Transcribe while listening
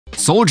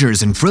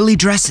soldiers in frilly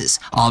dresses,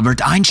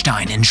 Albert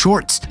Einstein in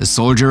shorts, a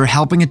soldier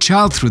helping a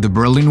child through the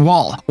Berlin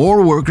Wall,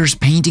 or workers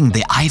painting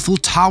the Eiffel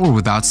Tower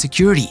without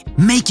security.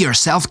 Make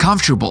yourself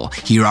comfortable.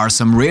 Here are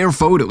some rare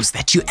photos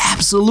that you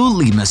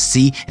absolutely must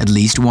see at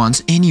least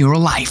once in your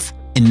life.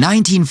 In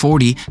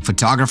 1940,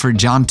 photographer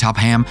John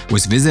Topham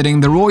was visiting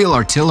the Royal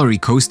Artillery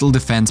Coastal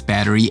Defence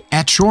Battery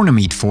at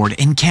Shoremead Fort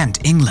in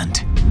Kent,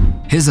 England.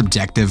 His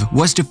objective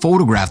was to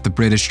photograph the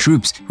British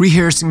troops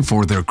rehearsing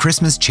for their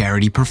Christmas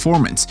charity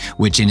performance,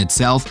 which in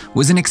itself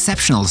was an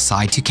exceptional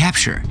sight to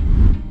capture.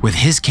 With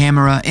his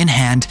camera in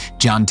hand,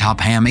 John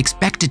Topham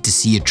expected to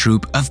see a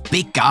troop of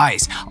big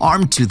guys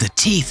armed to the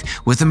teeth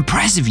with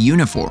impressive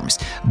uniforms,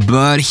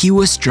 but he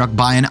was struck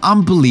by an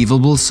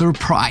unbelievable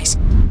surprise.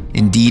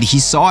 Indeed, he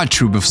saw a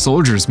troop of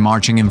soldiers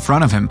marching in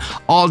front of him,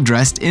 all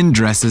dressed in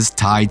dresses,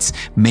 tights,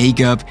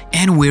 makeup,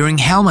 and wearing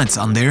helmets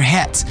on their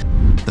heads.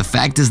 The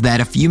fact is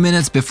that a few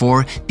minutes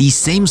before, these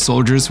same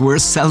soldiers were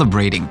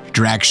celebrating.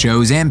 Drag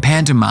shows and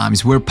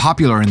pantomimes were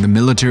popular in the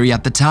military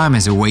at the time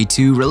as a way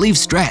to relieve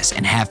stress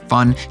and have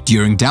fun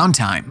during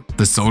downtime.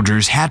 The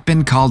soldiers had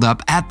been called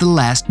up at the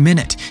last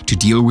minute to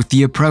deal with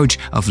the approach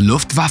of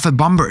Luftwaffe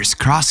bombers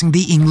crossing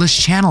the English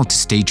Channel to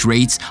stage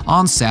raids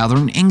on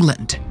southern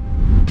England.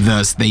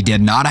 Thus, they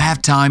did not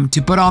have time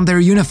to put on their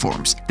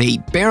uniforms. They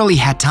barely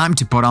had time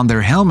to put on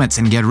their helmets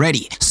and get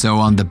ready. So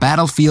on the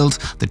battlefield,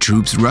 the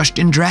troops rushed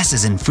in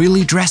dresses and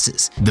frilly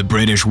dresses. The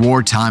British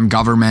wartime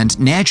government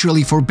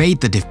naturally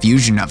forbade the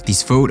diffusion of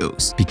these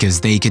photos,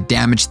 because they could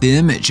damage the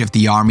image of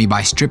the army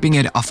by stripping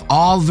it of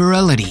all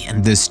virility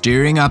and thus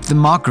stirring up the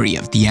mockery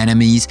of the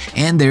enemies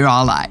and their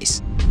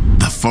allies.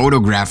 The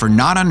photographer,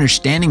 not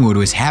understanding what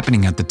was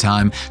happening at the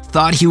time,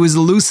 thought he was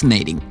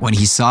hallucinating when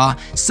he saw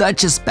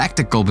such a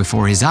spectacle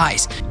before his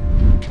eyes.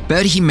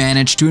 But he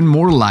managed to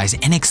immortalize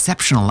an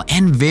exceptional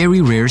and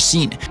very rare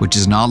scene, which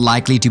is not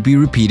likely to be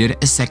repeated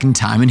a second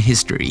time in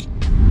history.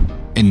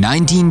 In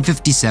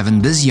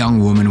 1957, this young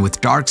woman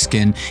with dark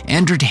skin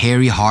entered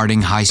Harry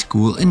Harding High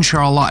School in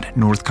Charlotte,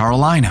 North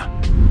Carolina.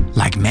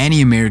 Like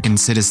many American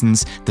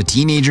citizens, the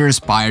teenager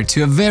aspired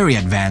to a very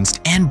advanced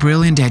and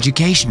brilliant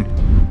education.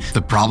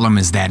 The problem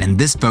is that in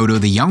this photo,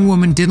 the young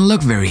woman didn't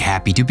look very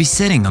happy to be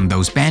sitting on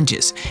those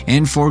benches,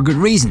 and for good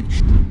reason.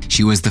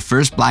 She was the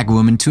first black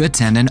woman to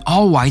attend an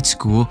all-white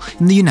school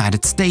in the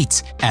United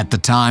States. At the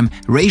time,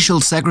 racial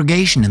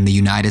segregation in the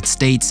United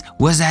States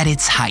was at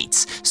its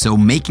heights, so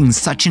making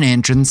such an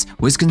entrance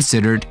was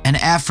considered an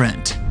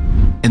affront.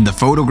 In the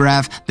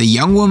photograph, the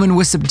young woman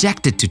was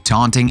subjected to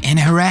taunting and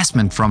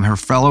harassment from her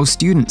fellow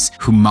students,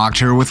 who mocked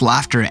her with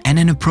laughter and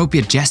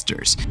inappropriate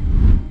gestures.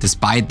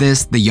 Despite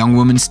this, the young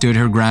woman stood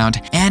her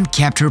ground and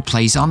kept her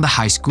place on the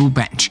high school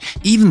bench,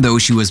 even though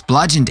she was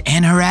bludgeoned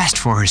and harassed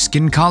for her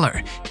skin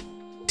color.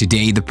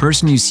 Today, the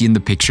person you see in the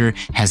picture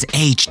has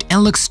aged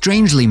and looks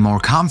strangely more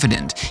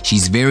confident.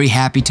 She's very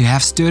happy to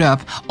have stood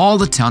up all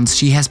the taunts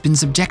she has been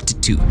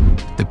subjected to.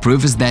 The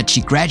proof is that she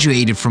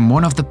graduated from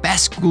one of the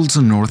best schools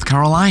in North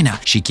Carolina.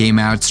 She came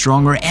out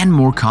stronger and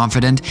more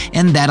confident,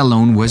 and that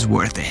alone was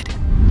worth it.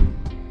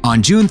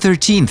 On June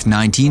 13,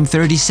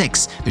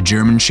 1936, a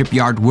German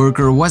shipyard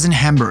worker was in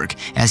Hamburg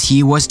as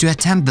he was to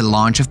attend the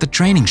launch of the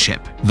training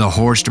ship, the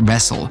Horst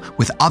vessel,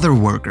 with other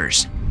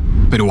workers.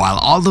 But while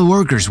all the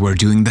workers were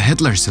doing the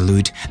Hitler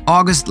salute,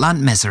 August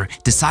Landmesser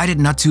decided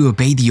not to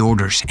obey the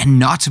orders and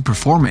not to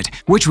perform it,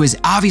 which was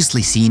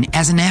obviously seen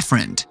as an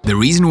affront. The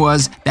reason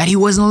was that he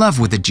was in love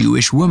with a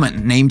Jewish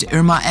woman named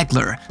Irma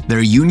Eckler.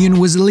 Their union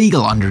was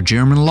illegal under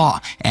German law.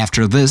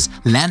 After this,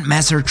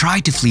 Landmesser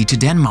tried to flee to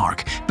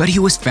Denmark, but he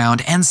was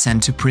found and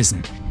sent to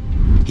prison.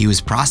 He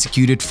was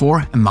prosecuted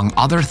for, among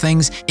other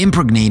things,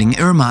 impregnating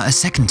Irma a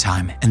second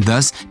time and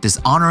thus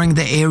dishonoring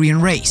the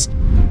Aryan race.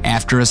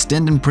 After a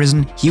stint in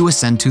prison, he was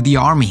sent to the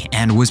army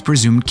and was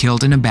presumed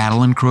killed in a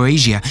battle in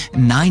Croatia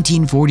in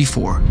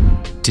 1944.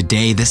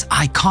 Today, this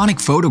iconic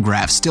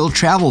photograph still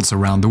travels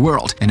around the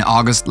world, and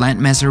August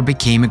Landmesser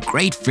became a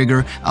great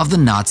figure of the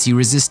Nazi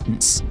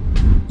resistance.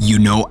 You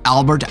know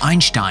Albert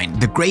Einstein,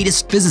 the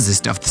greatest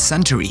physicist of the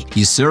century.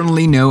 You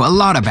certainly know a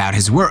lot about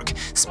his work,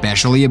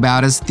 especially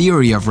about his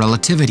theory of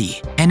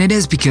relativity. And it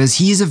is because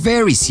he is a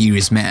very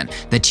serious man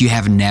that you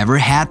have never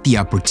had the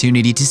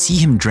opportunity to see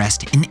him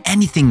dressed in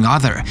anything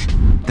other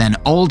than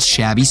old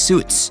shabby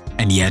suits.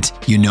 And yet,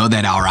 you know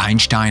that our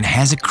Einstein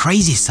has a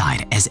crazy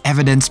side, as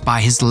evidenced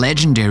by his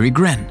legendary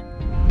grin.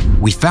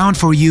 We found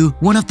for you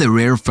one of the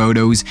rare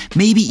photos,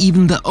 maybe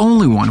even the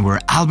only one, where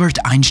Albert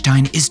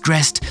Einstein is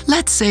dressed,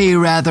 let's say,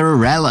 rather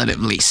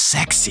relatively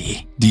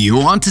sexy. Do you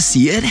want to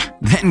see it?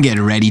 Then get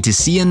ready to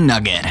see a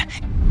nugget.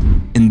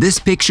 In this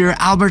picture,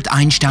 Albert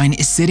Einstein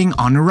is sitting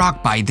on a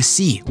rock by the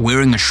sea,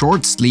 wearing a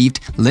short-sleeved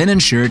linen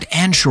shirt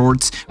and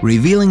shorts,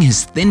 revealing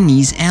his thin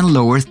knees and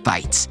lower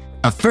thighs.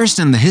 A first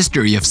in the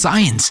history of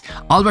science,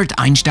 Albert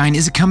Einstein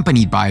is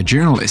accompanied by a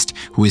journalist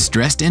who is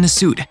dressed in a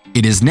suit.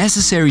 It is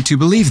necessary to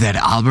believe that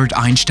Albert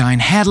Einstein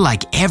had,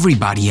 like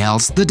everybody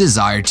else, the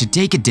desire to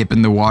take a dip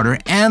in the water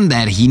and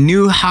that he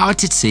knew how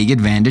to take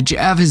advantage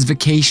of his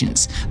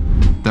vacations.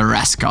 The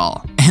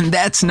rascal. And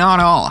that's not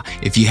all.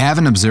 If you have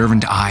an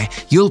observant eye,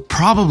 you'll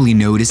probably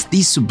notice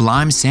these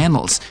sublime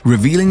sandals,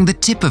 revealing the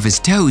tip of his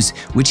toes,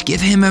 which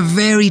give him a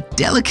very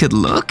delicate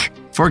look.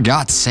 For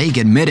God's sake,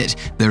 admit it,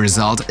 the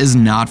result is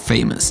not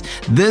famous.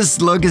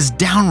 This look is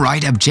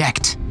downright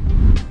abject.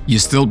 You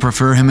still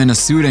prefer him in a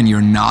suit, and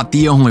you're not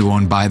the only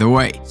one, by the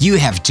way. You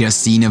have just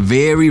seen a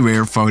very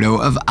rare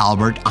photo of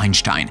Albert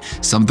Einstein,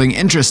 something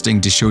interesting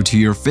to show to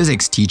your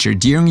physics teacher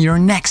during your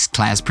next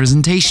class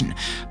presentation.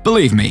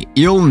 Believe me,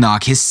 you'll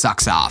knock his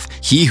socks off,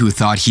 he who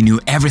thought he knew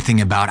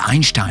everything about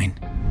Einstein.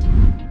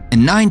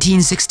 In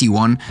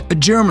 1961, a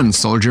German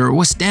soldier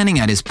was standing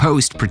at his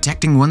post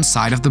protecting one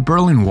side of the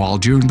Berlin Wall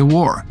during the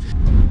war.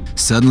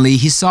 Suddenly,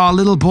 he saw a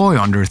little boy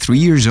under 3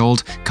 years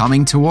old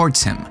coming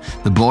towards him.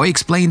 The boy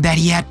explained that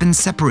he had been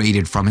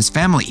separated from his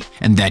family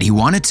and that he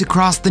wanted to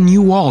cross the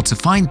new wall to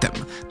find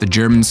them. The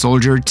German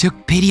soldier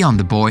took pity on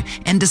the boy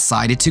and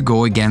decided to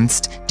go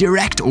against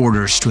direct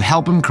orders to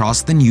help him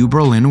cross the new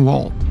Berlin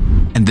Wall.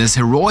 And this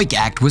heroic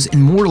act was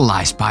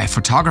immortalized by a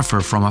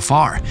photographer from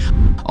afar.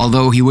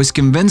 Although he was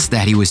convinced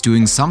that he was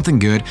doing something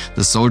good,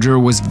 the soldier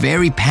was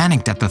very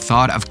panicked at the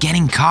thought of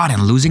getting caught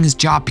and losing his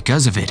job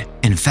because of it.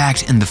 In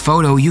fact, in the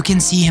photo, you can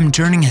see him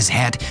turning his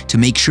head to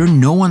make sure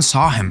no one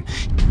saw him.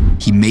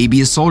 He may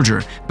be a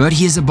soldier, but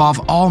he is above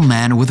all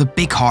man with a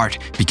big heart,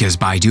 because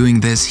by doing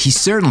this, he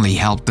certainly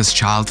helped this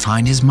child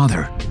find his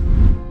mother.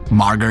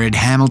 Margaret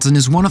Hamilton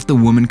is one of the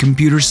women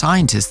computer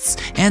scientists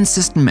and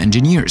system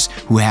engineers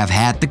who have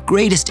had the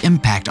greatest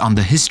impact on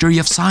the history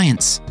of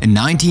science. In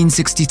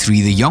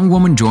 1963, the young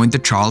woman joined the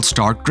Charles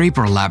Stark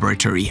Draper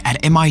Laboratory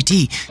at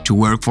MIT to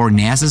work for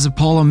NASA's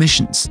Apollo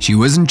missions. She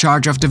was in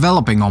charge of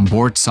developing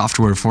onboard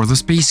software for the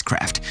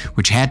spacecraft,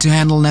 which had to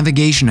handle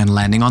navigation and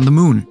landing on the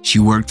moon. She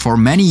worked for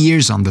many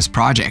years on this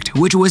project,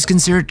 which was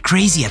considered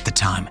crazy at the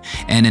time.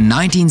 And in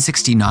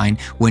 1969,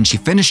 when she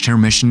finished her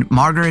mission,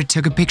 Margaret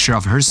took a picture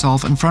of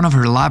herself in front of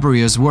her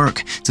laborious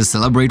work to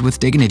celebrate with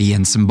dignity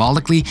and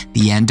symbolically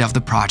the end of the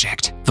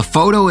project. The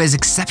photo is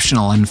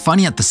exceptional and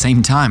funny at the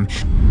same time.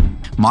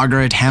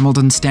 Margaret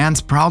Hamilton stands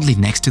proudly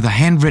next to the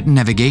handwritten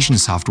navigation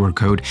software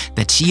code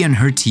that she and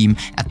her team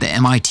at the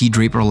MIT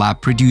Draper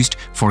Lab produced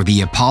for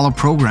the Apollo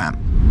program.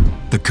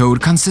 The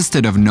code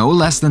consisted of no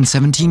less than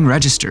 17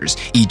 registers,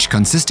 each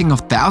consisting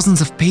of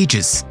thousands of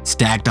pages.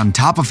 Stacked on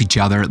top of each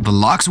other, the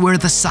logs were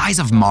the size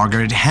of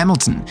Margaret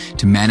Hamilton.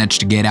 To manage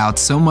to get out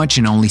so much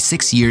in only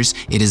 6 years,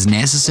 it is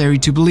necessary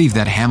to believe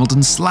that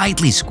Hamilton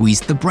slightly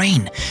squeezed the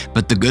brain.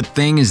 But the good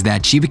thing is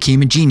that she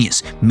became a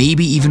genius,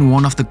 maybe even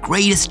one of the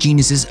greatest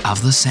geniuses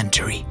of the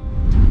century.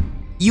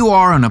 You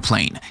are on a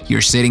plane. You're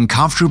sitting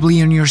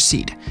comfortably in your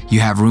seat. You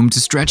have room to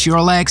stretch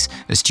your legs.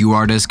 A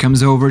stewardess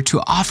comes over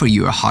to offer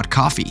you a hot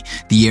coffee.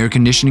 The air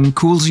conditioning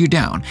cools you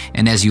down,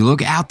 and as you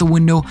look out the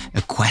window,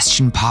 a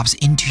question pops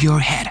into your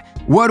head.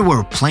 What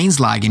were planes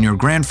like in your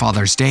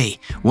grandfather's day?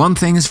 One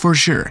thing is for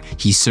sure,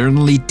 he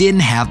certainly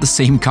didn't have the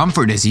same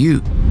comfort as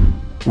you.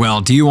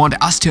 Well, do you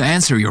want us to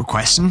answer your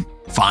question?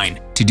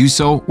 Fine. To do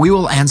so, we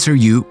will answer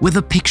you with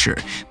a picture,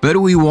 but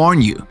we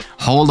warn you,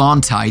 hold on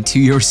tight to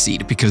your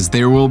seat because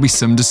there will be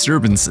some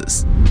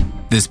disturbances.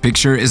 This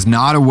picture is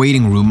not a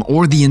waiting room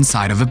or the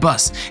inside of a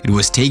bus. It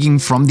was taken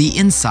from the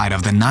inside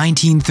of the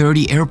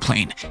 1930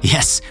 airplane.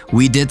 Yes,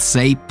 we did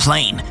say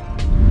plane.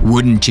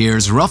 Wooden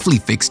chairs roughly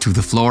fixed to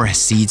the floor as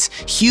seats,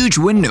 huge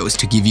windows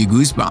to give you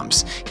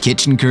goosebumps,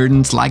 kitchen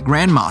curtains like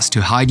grandma's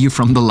to hide you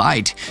from the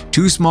light,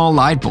 2 small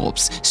light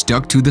bulbs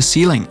stuck to the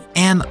ceiling,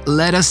 and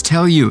let us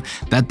tell you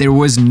that there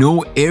was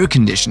no air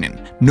conditioning,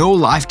 no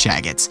life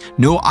jackets,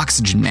 no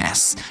oxygen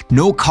masks,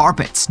 no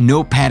carpets,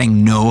 no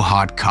padding, no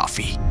hot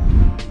coffee.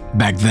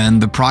 Back then,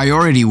 the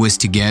priority was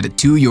to get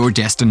to your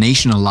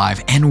destination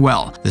alive and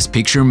well. This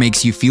picture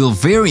makes you feel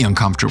very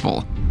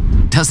uncomfortable,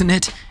 doesn't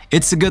it?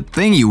 It's a good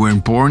thing you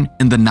weren't born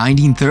in the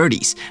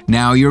 1930s.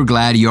 Now you're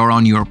glad you're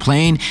on your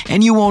plane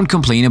and you won't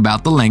complain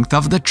about the length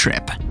of the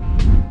trip.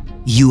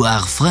 You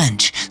are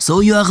French, so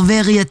you are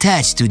very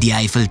attached to the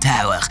Eiffel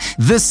Tower.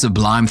 This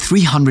sublime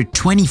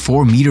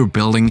 324-meter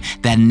building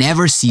that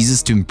never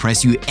ceases to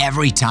impress you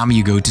every time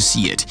you go to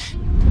see it.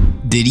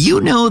 Did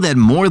you know that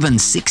more than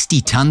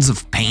 60 tons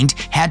of paint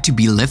had to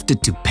be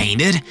lifted to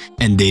paint it?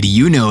 And did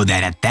you know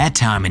that at that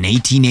time in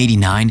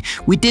 1889,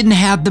 we didn't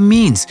have the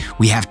means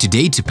we have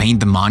today to paint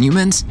the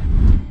monuments?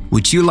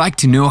 Would you like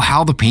to know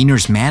how the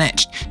painters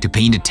managed to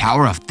paint a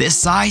tower of this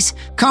size?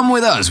 Come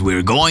with us,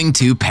 we're going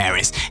to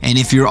Paris, and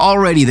if you're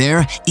already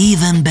there,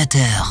 even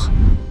better.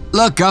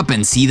 Look up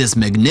and see this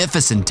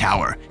magnificent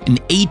tower. In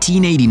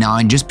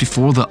 1889, just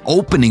before the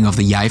opening of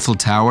the Eiffel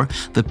Tower,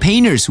 the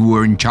painters who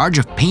were in charge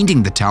of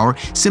painting the tower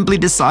simply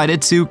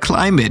decided to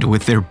climb it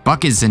with their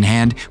buckets in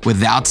hand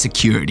without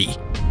security.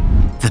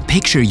 The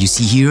picture you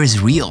see here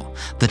is real.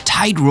 The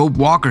tightrope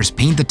walkers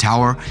paint the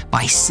tower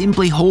by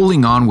simply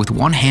holding on with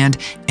one hand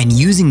and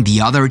using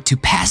the other to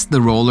pass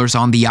the rollers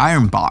on the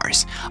iron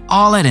bars,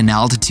 all at an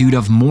altitude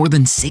of more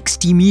than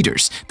 60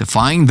 meters,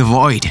 defying the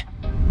void.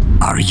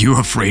 Are you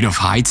afraid of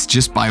heights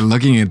just by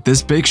looking at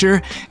this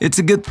picture? It's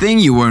a good thing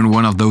you weren't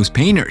one of those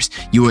painters.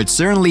 You would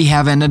certainly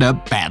have ended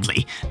up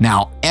badly.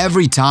 Now,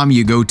 every time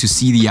you go to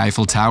see the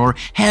Eiffel Tower,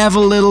 have a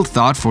little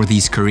thought for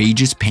these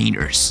courageous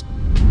painters.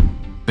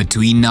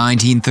 Between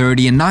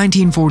 1930 and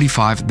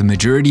 1945, the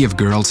majority of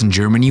girls in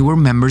Germany were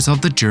members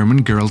of the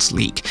German Girls'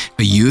 League,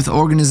 a youth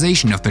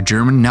organization of the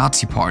German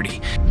Nazi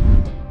Party.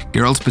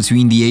 Girls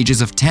between the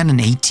ages of 10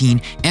 and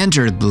 18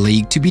 entered the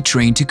league to be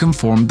trained to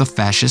conform the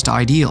fascist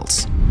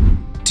ideals.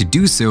 To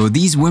do so,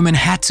 these women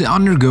had to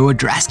undergo a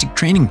drastic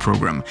training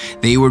program.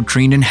 They were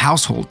trained in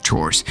household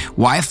chores,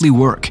 wifely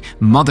work,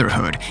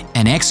 motherhood,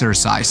 and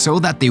exercise so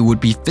that they would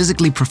be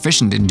physically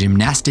proficient in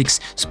gymnastics,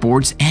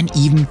 sports, and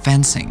even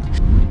fencing.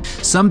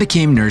 Some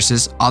became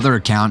nurses, other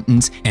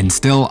accountants, and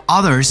still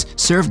others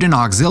served in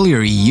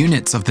auxiliary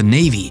units of the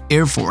Navy,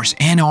 Air Force,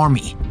 and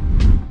Army.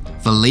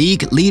 The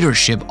League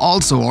leadership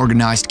also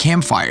organized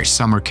campfires,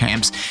 summer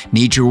camps,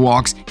 nature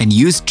walks, and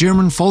used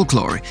German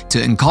folklore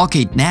to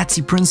inculcate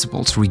Nazi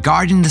principles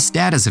regarding the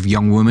status of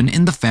young women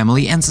in the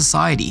family and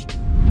society.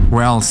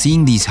 Well,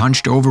 seeing these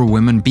hunched-over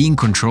women being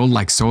controlled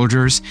like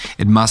soldiers,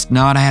 it must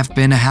not have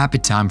been a happy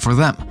time for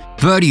them.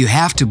 But you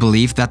have to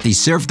believe that they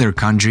served their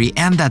country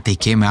and that they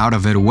came out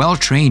of it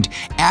well-trained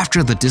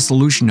after the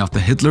dissolution of the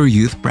Hitler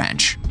Youth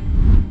Branch.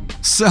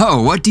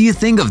 So, what do you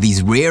think of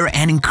these rare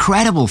and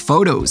incredible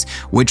photos?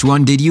 Which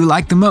one did you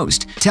like the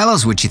most? Tell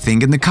us what you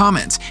think in the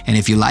comments. And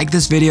if you like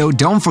this video,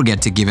 don't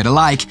forget to give it a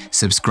like,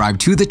 subscribe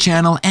to the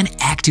channel, and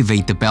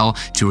activate the bell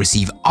to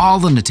receive all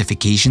the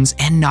notifications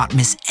and not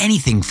miss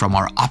anything from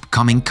our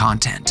upcoming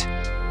content.